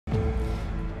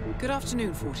Good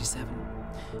afternoon, 47.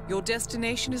 Your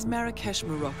destination is Marrakesh,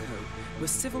 Morocco, where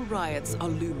civil riots are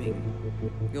looming.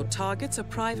 Your targets are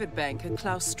private banker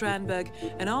Claus Strandberg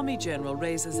and Army General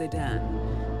Reza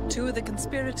Zaydan, two of the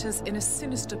conspirators in a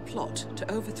sinister plot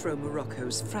to overthrow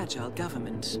Morocco's fragile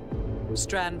government.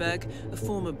 Strandberg, a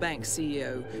former bank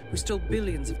CEO who stole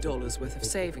billions of dollars worth of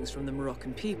savings from the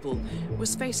Moroccan people,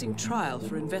 was facing trial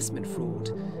for investment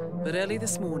fraud. But early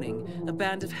this morning, a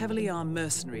band of heavily armed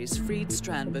mercenaries freed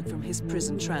Strandberg from his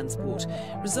prison transport,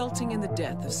 resulting in the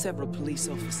death of several police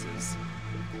officers.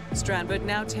 Strandberg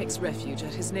now takes refuge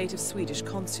at his native Swedish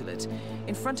consulate,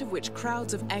 in front of which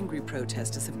crowds of angry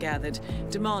protesters have gathered,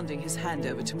 demanding his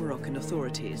handover to Moroccan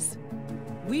authorities.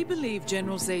 We believe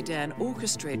General Zaydan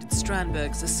orchestrated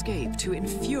Strandberg's escape to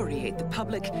infuriate the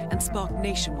public and spark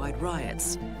nationwide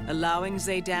riots, allowing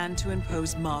Zaydan to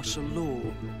impose martial law.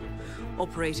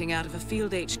 Operating out of a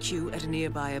field HQ at a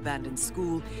nearby abandoned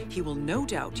school, he will no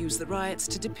doubt use the riots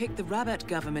to depict the Rabat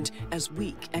government as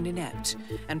weak and inept,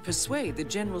 and persuade the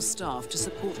general staff to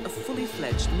support a fully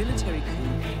fledged military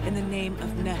coup in the name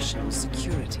of national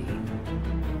security.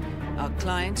 Our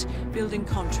client, building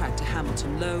contractor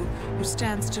Hamilton Lowe, who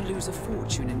stands to lose a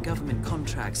fortune in government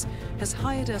contracts, has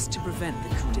hired us to prevent the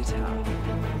coup d'etat.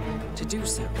 To do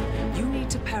so, you need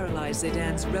to paralyze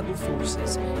Zaydan's rebel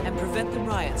forces and prevent the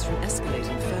riots from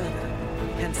escalating further,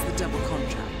 hence the double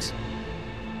contract.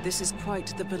 This is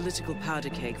quite the political powder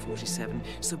keg, 47,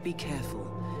 so be careful.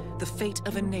 The fate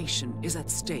of a nation is at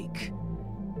stake.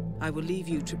 I will leave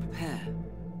you to prepare.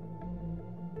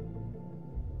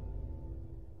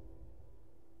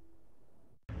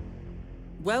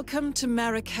 Welcome to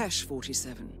Marrakesh,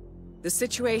 47. The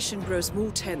situation grows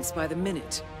more tense by the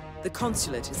minute. The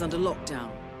consulate is under lockdown,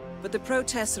 but the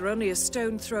protests are only a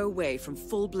stone's throw away from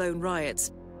full-blown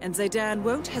riots, and Zaydan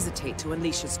won't hesitate to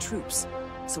unleash his troops.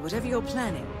 So whatever you're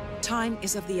planning, time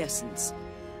is of the essence.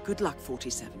 Good luck,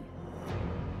 47.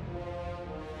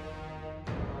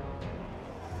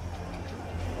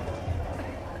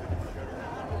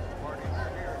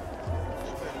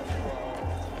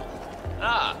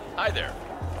 Ah, hi there.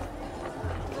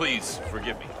 Please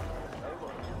forgive me.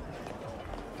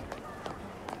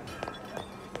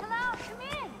 Hello, come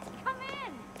in. Come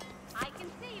in. I can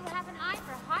see you have an eye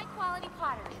for high-quality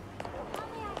pottery. How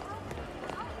may I help you?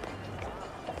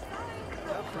 Oh, sorry.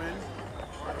 Hello, friend.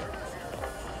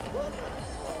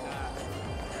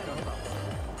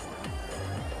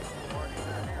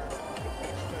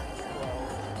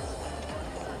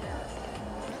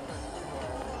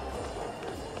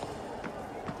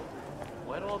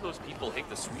 Why do all those people hate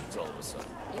the Swedes all of a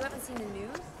sudden? You haven't seen the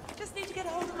news? Just need to get a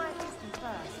hold of my assistant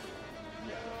first.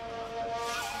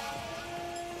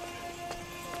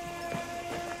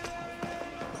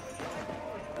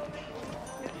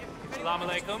 Assalamu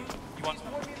alaikum. You want...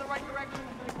 Point me in the right direction.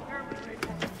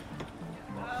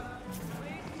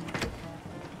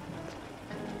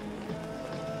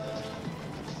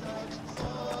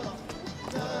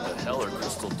 What the hell are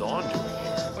Crystal Dawn doing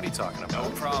here? What are you talking about? No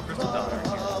problem. Crystal Dawn are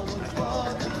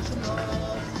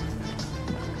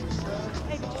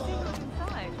Hey, did you see who was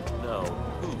inside? No.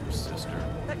 Who, sister?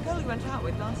 That girl you went out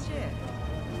with last year.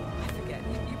 I forget.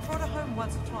 You brought her home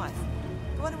once or twice.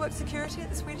 The one who works security at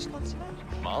the Swedish consulate?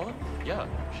 Mala? Yeah,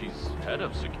 she's head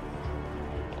of security.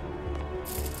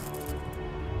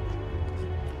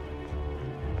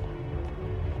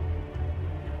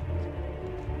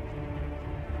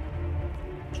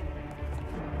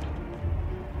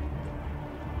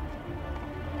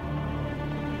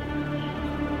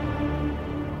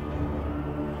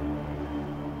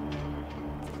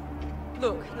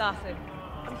 Look, Lassie,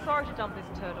 I'm sorry to dump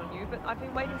this turd on you, but I've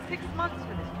been waiting 6 months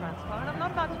for this transfer, and I'm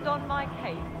not about to don my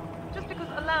cape just because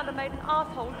Orlando made an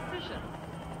asshole decision.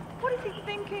 What is he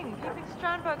thinking, keeping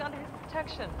Strandberg under his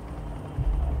protection?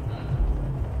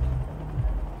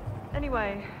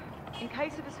 Anyway, in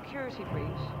case of a security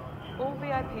breach, all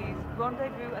VIPs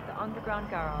rendezvous at the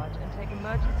underground garage and take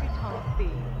emergency tunnel B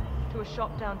to a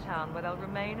shop downtown where they'll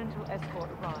remain until escort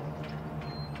arrives.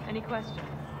 Any questions?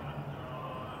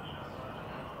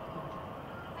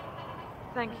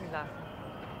 Thank you, Lassie.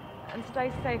 And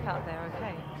stay safe out there,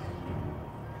 okay?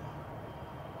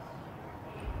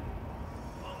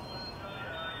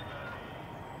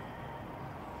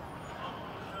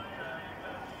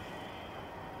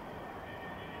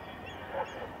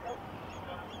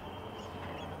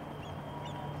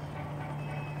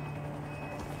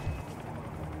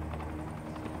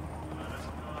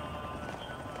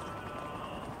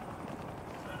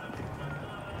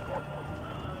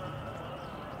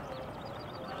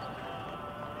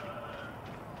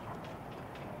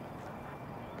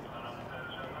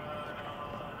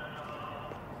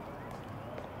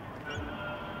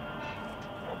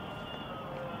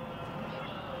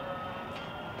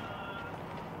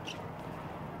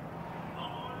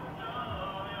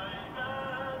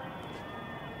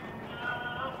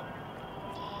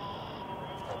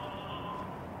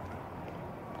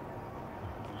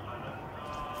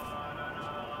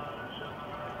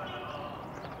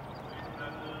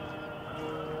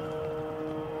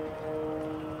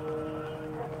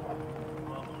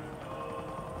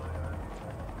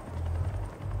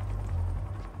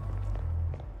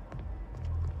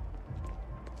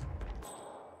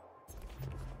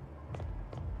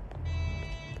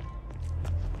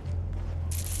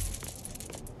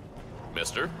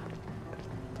 mister.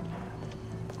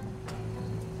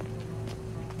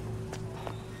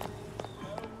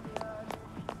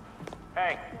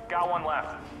 Hey, got one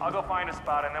left. I'll go find a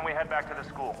spot and then we head back to the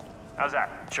school. How's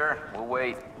that? Sure, we'll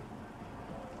wait.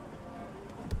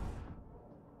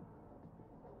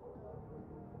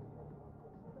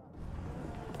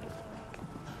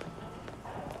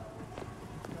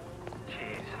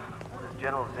 Jeez, what does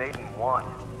General Zaydan want?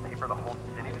 Pay for the whole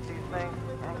city with these things?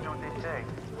 I don't know what they say.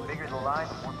 The bigger the lie,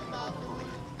 the more people will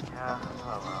believe. Yeah,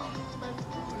 well.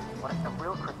 What if the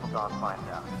real Crystal Dawn finds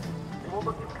out? They won't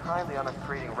look too kindly on us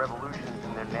creating revolutions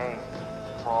in their name.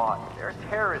 Fraud. They're a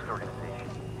terrorist organization.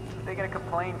 Who are they gonna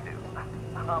complain to?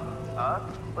 Us?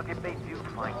 Look, if they do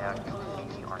find out, you and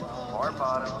me are the far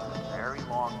bottom of a very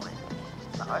long list.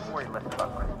 I'm worried less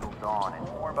about Crystal Dawn and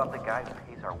more about the guy who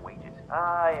pays our wages.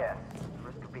 Ah, yes. The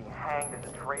risk of being hanged as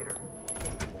a traitor.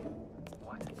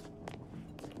 What?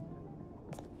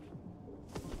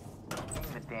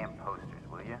 Hang the damn posters,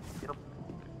 will you? It'll...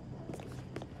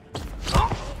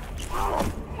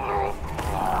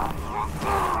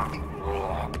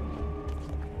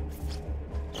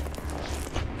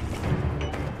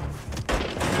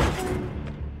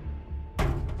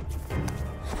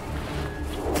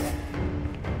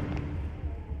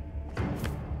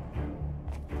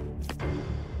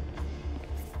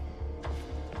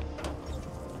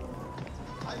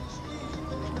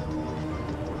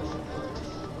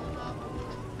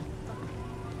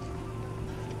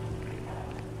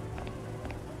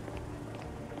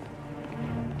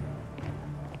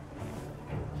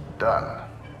 Done.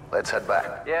 Let's head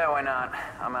back. Yeah, why not?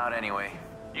 I'm out anyway.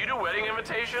 You do wedding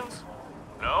invitations?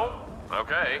 No?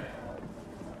 Okay.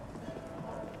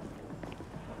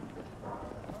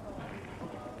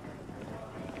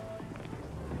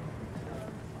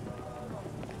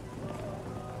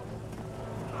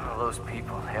 Oh, those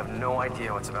people, they have no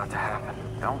idea what's about to happen.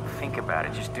 Don't think about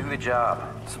it, just do the job.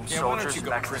 Some Yeah, why don't soldiers you go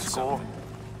back to print school.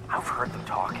 I've heard them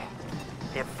talking.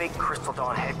 They have fake Crystal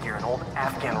Dawn headgear and old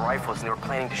Afghan rifles, and they were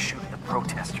planning to shoot at the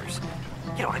protesters.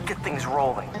 You know, to get things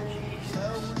rolling.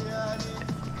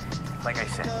 Like I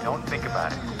said, don't think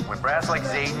about it. When brass like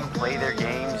Zaydan play their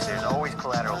games, there's always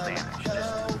collateral damage.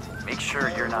 Just make sure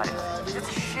you're not in it. It's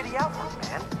a shitty outlook,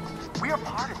 man. We are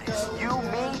part of this. You,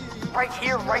 me, right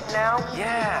here, right now.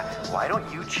 Yeah, why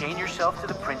don't you chain yourself to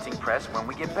the printing press when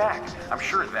we get back? I'm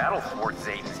sure that'll thwart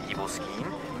Zaydan's evil scheme.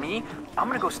 Me, I'm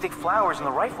gonna go stick flowers in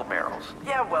the rifle barrels.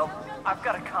 Yeah, well, I've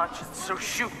got a conscience, so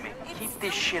shoot me. Keep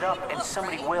this shit up and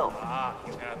somebody will. Ah,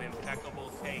 you have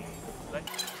impeccable taste.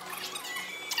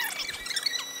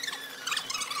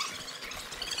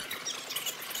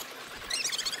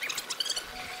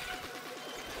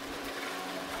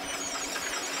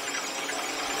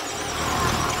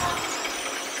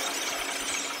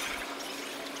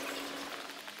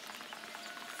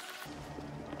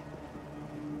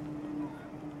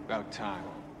 About time.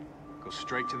 Go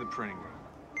straight to the printing room.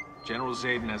 General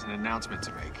Zaydan has an announcement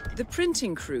to make. The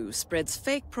printing crew spreads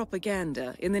fake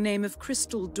propaganda in the name of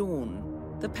Crystal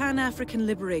Dawn, the Pan-African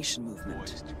Liberation Movement.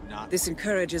 Boys, do not... This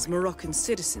encourages Moroccan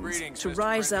citizens Greetings, to Mr.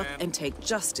 rise up Printman. and take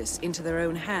justice into their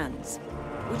own hands,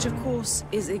 which of course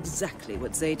is exactly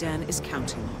what Zaydan is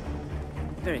counting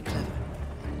on. Very clever.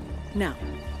 Now,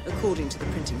 according to the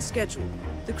printing schedule,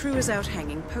 the crew is out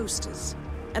hanging posters,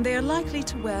 and they are likely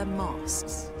to wear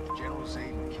masks. General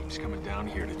Zaydan keeps coming down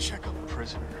here to check on the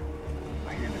prisoner.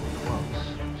 I hear they're close,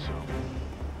 so...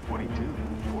 what'd he do,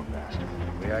 poor bastard?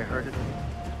 The way I heard it,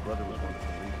 his brother was one of the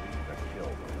police who got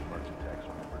killed when the merchant tax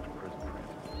remembered to prison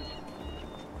transfer.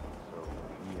 So,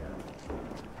 he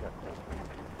got close to him.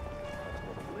 That's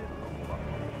what the lid was about.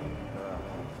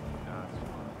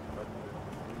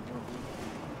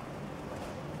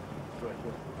 Good.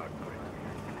 Great.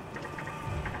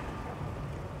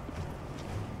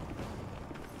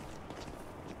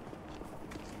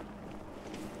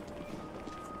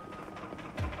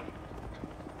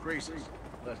 Creases,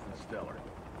 less than stellar.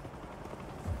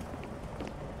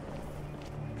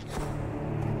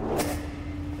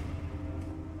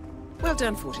 Well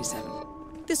done, 47.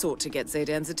 This ought to get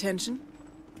Zaydan's attention.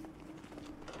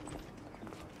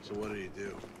 So what did he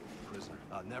do, prisoner?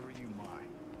 Never you mind.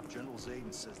 General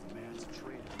Zaydan says the man's a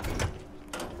traitor.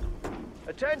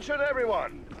 Attention,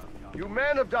 everyone! You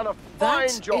men have done a fine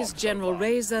That job. is General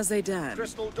Reza Zaydan,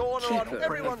 Crystal Dawn are on keeper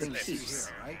everyone's of the lips.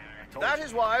 peace. That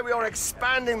is why we are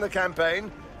expanding the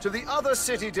campaign to the other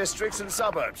city districts and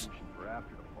suburbs.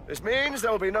 This means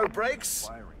there will be no breaks,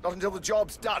 not until the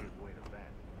job's done.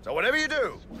 So whatever you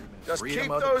do, just Freedom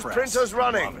keep of the those press. printers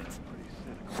running. Love it.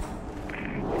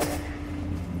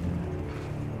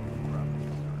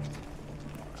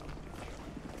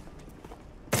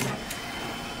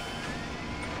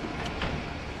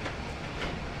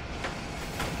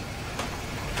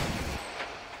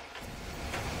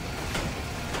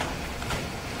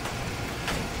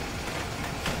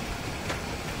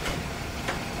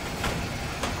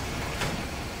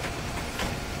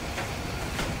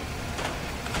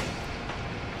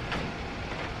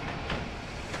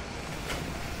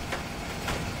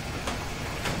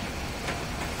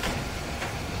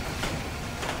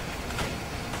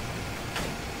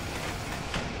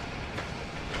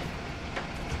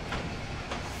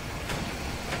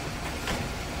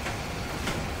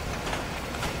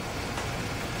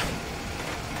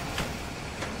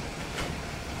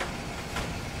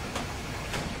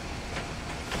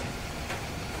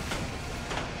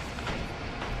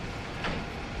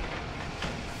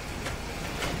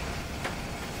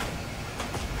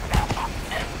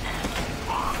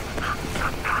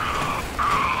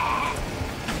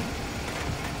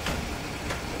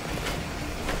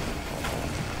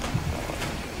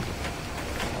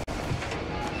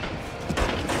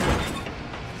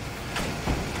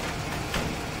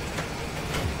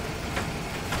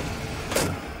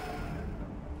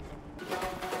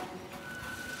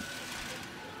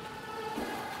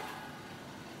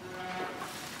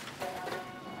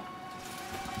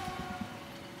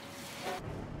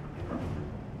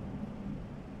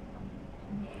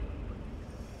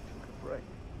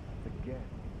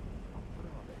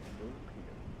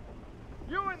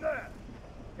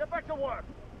 to work!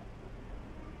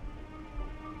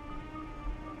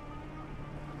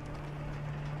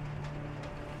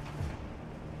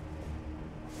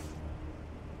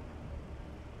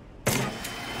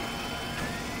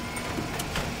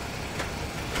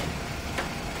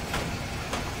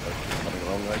 Coming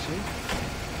along nicely.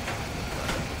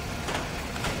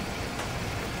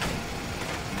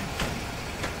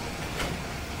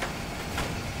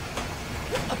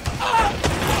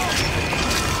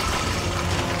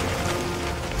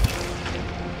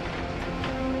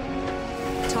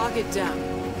 Target down.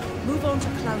 Move on to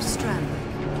Claus Strandberg.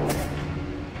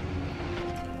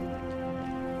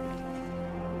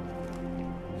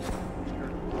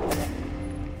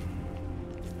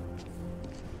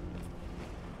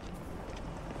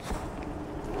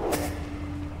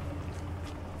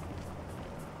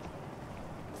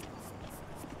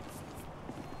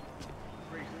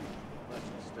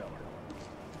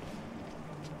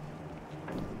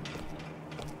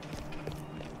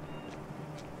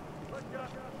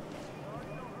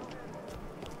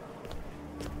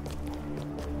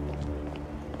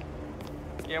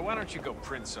 Yeah, why don't you go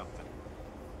print something?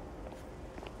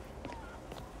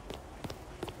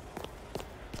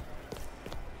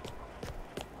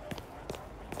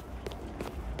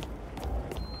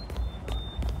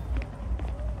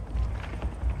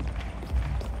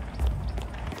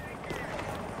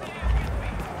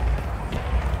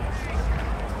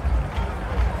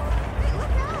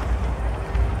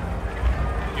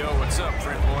 Yo, what's up,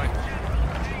 print boy?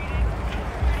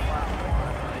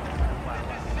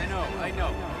 I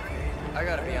know. I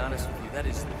gotta be honest with you, that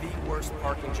is the worst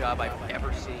parking job I've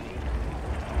ever seen.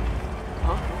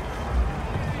 Huh?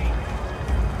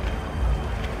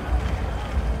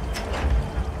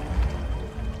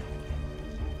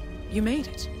 You made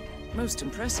it. Most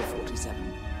impressive,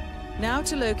 47. Now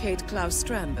to locate Claus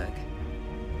Strandberg.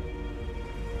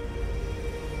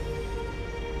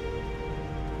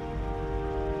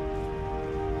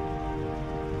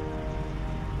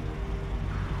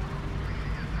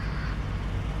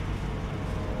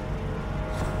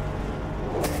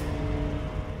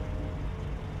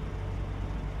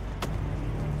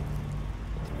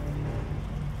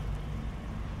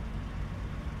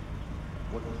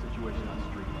 What's the situation on the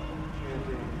street?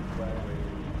 Chanting,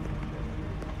 violating.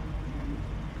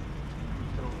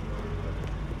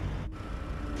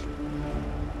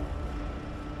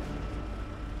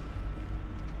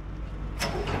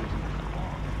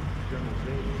 General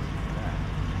Zaydan is back.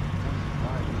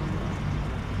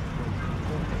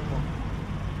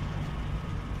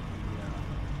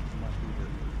 Must be the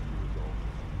result.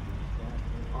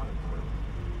 On its way.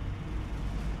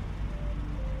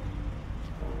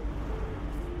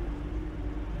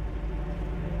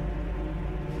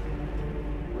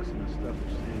 Listen to stuff you're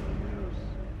seeing on the news.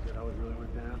 Is that how it really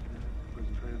went down?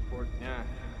 Prison transport? Yeah.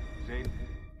 Zaydan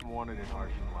wanted it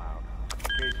harsh and loud. In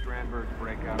case Strandberg's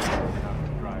breakout was enough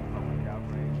to drive public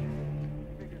outrage.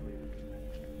 Figured leave it.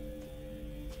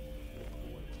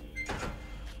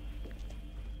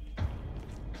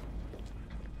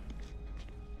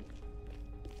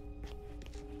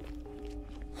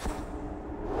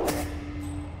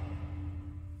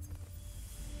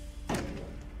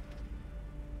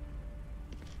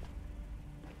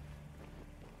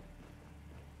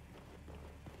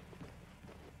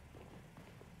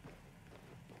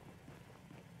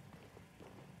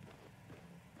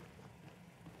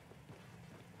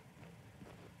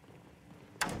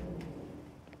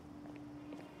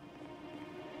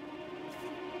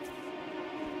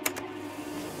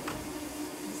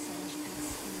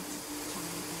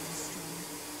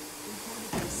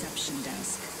 Reception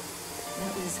desk.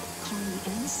 That was Connie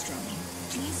Armstrong.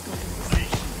 Please go to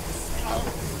reception.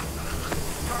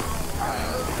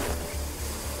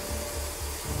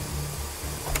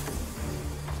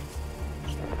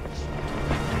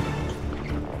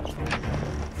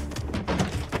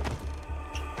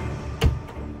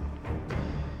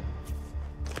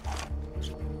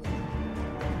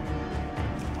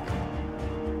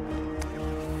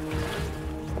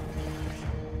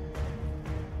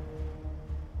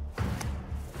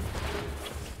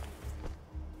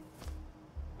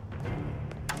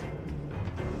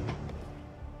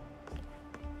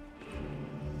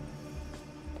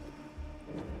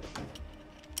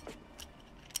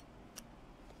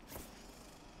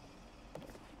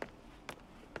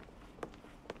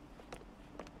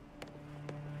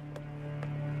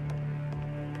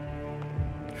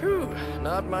 Whew,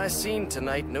 not my scene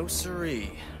tonight, no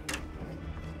siree.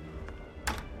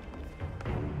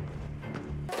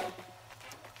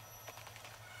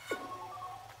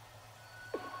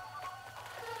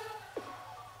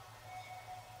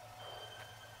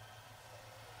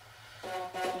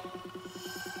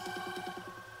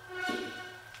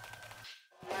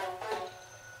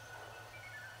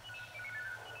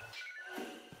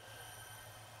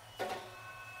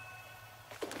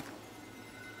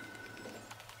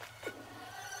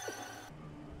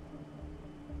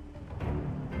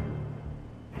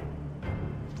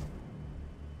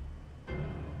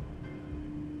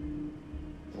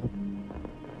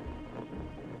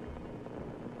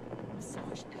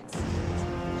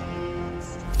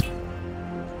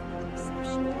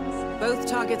 Both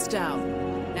targets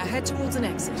down. Now head towards an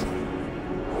exit.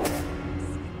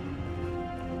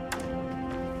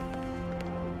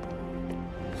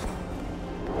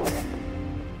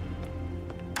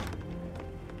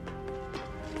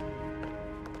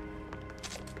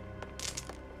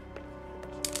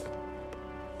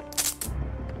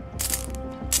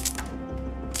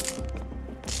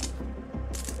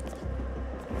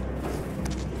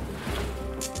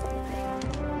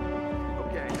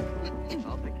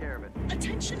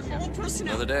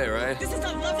 Another day, right? This is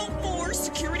a level 4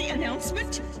 security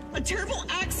announcement. A terrible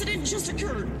accident just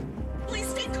occurred. Please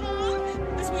stay calm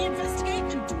as we investigate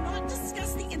and do not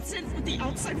discuss the incident with the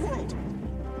outside world.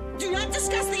 Do not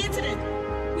discuss the incident.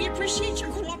 We appreciate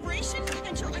your cooperation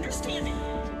and your understanding.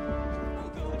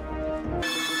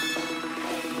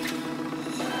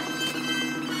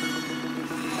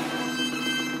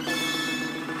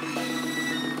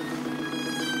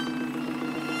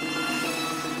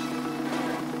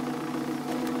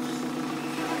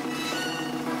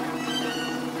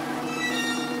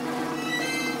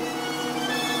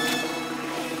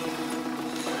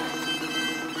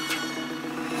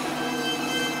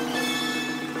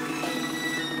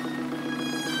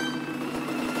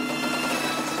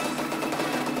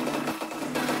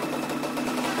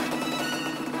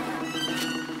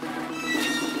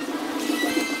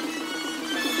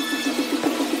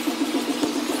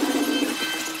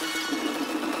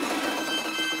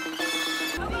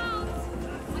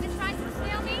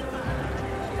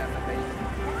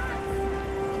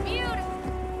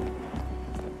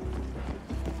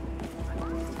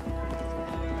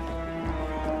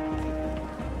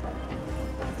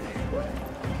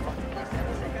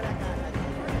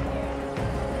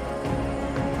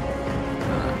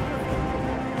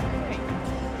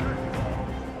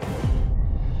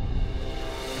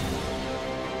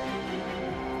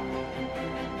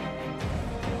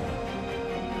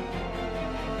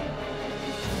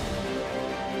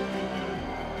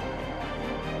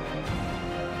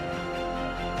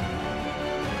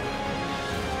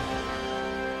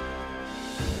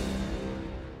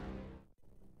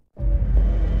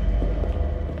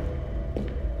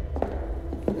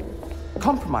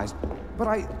 Compromised, but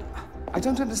I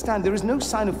don't understand. There is no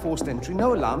sign of forced entry,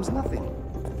 no alarms, nothing.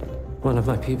 One of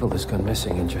my people has gone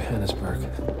missing in Johannesburg.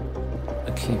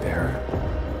 A key bearer.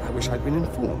 I wish I'd been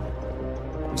informed.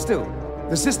 Still,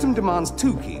 the system demands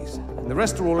 2 keys, and the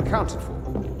rest are all accounted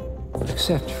for.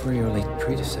 Except for your late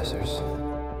predecessors.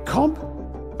 Comp?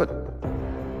 But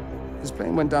his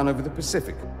plane went down over the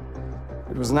Pacific.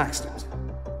 It was an accident.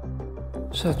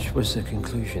 Such was the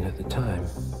conclusion at the time.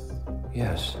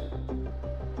 Yes.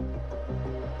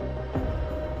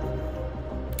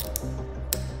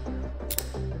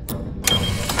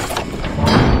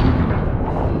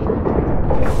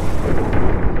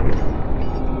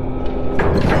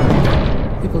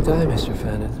 People die, Mr.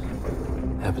 Fannin.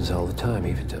 Happens all the time,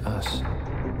 even to us.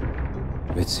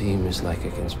 It seems like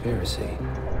a conspiracy.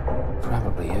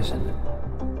 Probably isn't.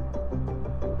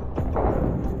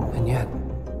 And yet,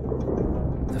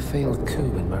 the failed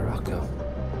coup in Morocco,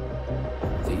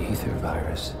 the ether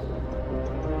virus.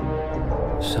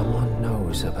 Someone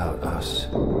knows about us.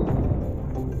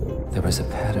 There was a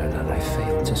pattern and I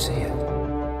failed to see it.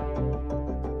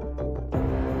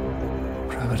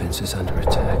 Providence is under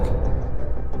attack.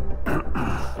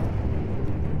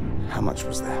 How much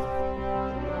was there?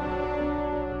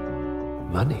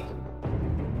 Money?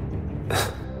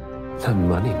 Not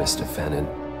money, Mr. Fannin.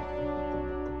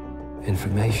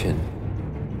 Information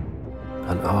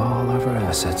on all of our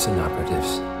assets and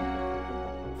operatives.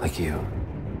 Like you.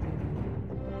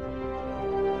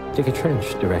 Dig a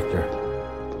trench, Director.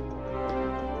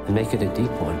 And make it a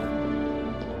deep one.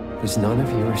 Because none of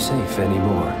you are safe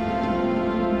anymore.